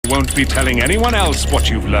don't be telling anyone else what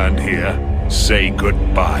you've learned here. Say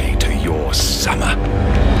goodbye to your summer.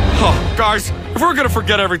 Oh, guys, if we're gonna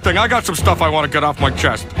forget everything, I got some stuff I want to get off my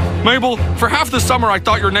chest. Mabel, for half the summer I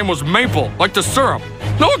thought your name was Maple, like the syrup.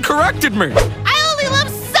 No one corrected me. I only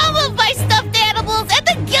love some of my stuffed animals, and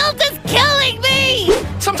the guilt is killing me!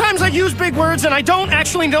 Sometimes I use big words and I don't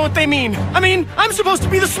actually know what they mean. I mean, I'm supposed to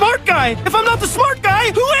be the smart guy. If I'm not the smart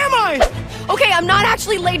guy, who am I? Okay, I'm not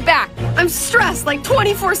actually laid back. I'm stressed like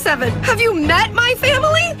 24/7. Have you met my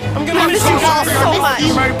family? I'm gonna miss you all so much.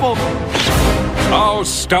 Maple. Oh,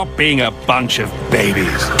 stop being a bunch of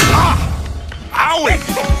babies. Ah! Owie!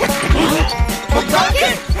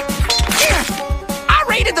 I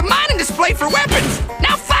raided the mining display for weapons.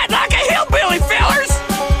 Now fight like a hillbilly, fellers!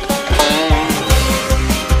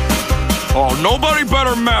 Oh, nobody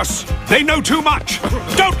better mess. They know too much.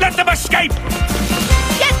 Don't let them escape.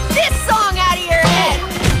 Get this song out of your head!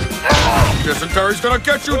 Dysentery's gonna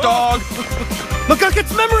get you, dog.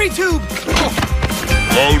 McGucket's memory tube!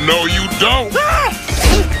 Oh, no, you don't! Ah!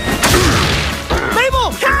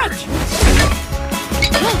 Mabel, catch!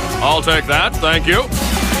 I'll take that, thank you.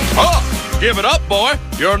 Oh, give it up, boy.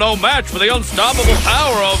 You're no match for the unstoppable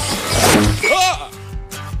power of... Ah!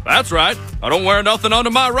 That's right. I don't wear nothing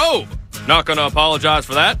under my robe. Not gonna apologize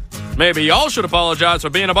for that. Maybe y'all should apologize for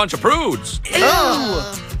being a bunch of prudes. Ew!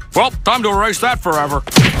 Well, time to erase that forever.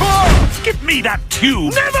 Give me that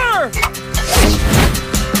tube. Never!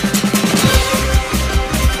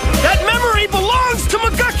 That memory belongs to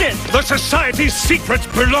McGucket! The Society's secrets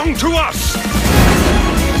belong to us.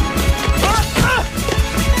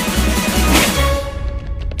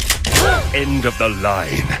 End of the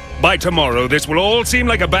line. By tomorrow, this will all seem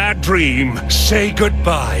like a bad dream. Say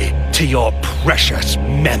goodbye to your precious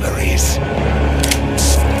memories.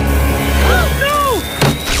 No!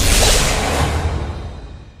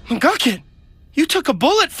 McGucket, you took a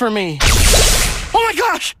bullet for me. Oh my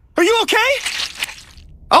gosh! Are you okay?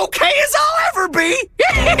 Okay as I'll ever be!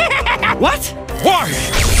 What? Why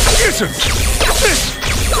isn't this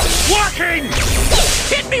working?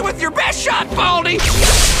 Hit me with your best shot, Baldy!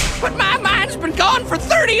 But my mind's been gone for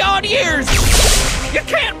 30-odd years! You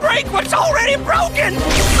can't break what's already broken!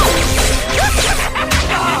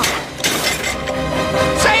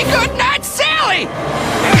 Say goodnight, Sally!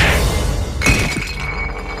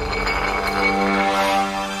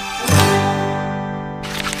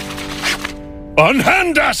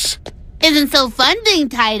 Unhand us! Isn't so fun being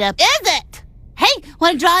tied up, is it? Hey,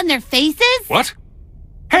 want to draw on their faces? What?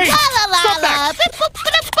 Hey! La la la Stop la! that! Boop, boop,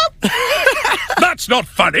 boop, boop. That's not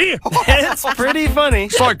funny! It's pretty funny.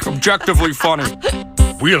 It's like objectively funny.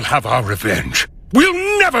 We'll have our revenge.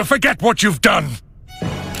 We'll never forget what you've done!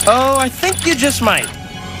 Oh, I think you just might.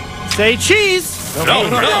 Say cheese! No!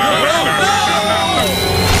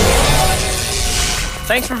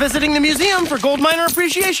 Thanks for visiting the museum for Gold Miner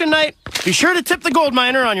Appreciation Night. Be sure to tip the gold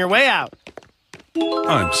miner on your way out.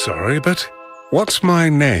 I'm sorry, but what's my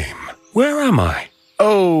name? Where am I?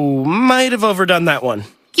 Oh, might have overdone that one.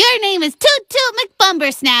 Your name is Toot Toot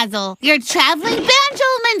McBumbersnazzle. You're a traveling banjo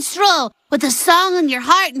minstrel with a song on your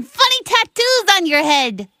heart and funny tattoos on your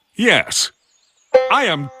head. Yes. I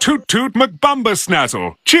am Toot Toot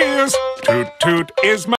McBumbersnazzle. Cheers! Toot Toot is my...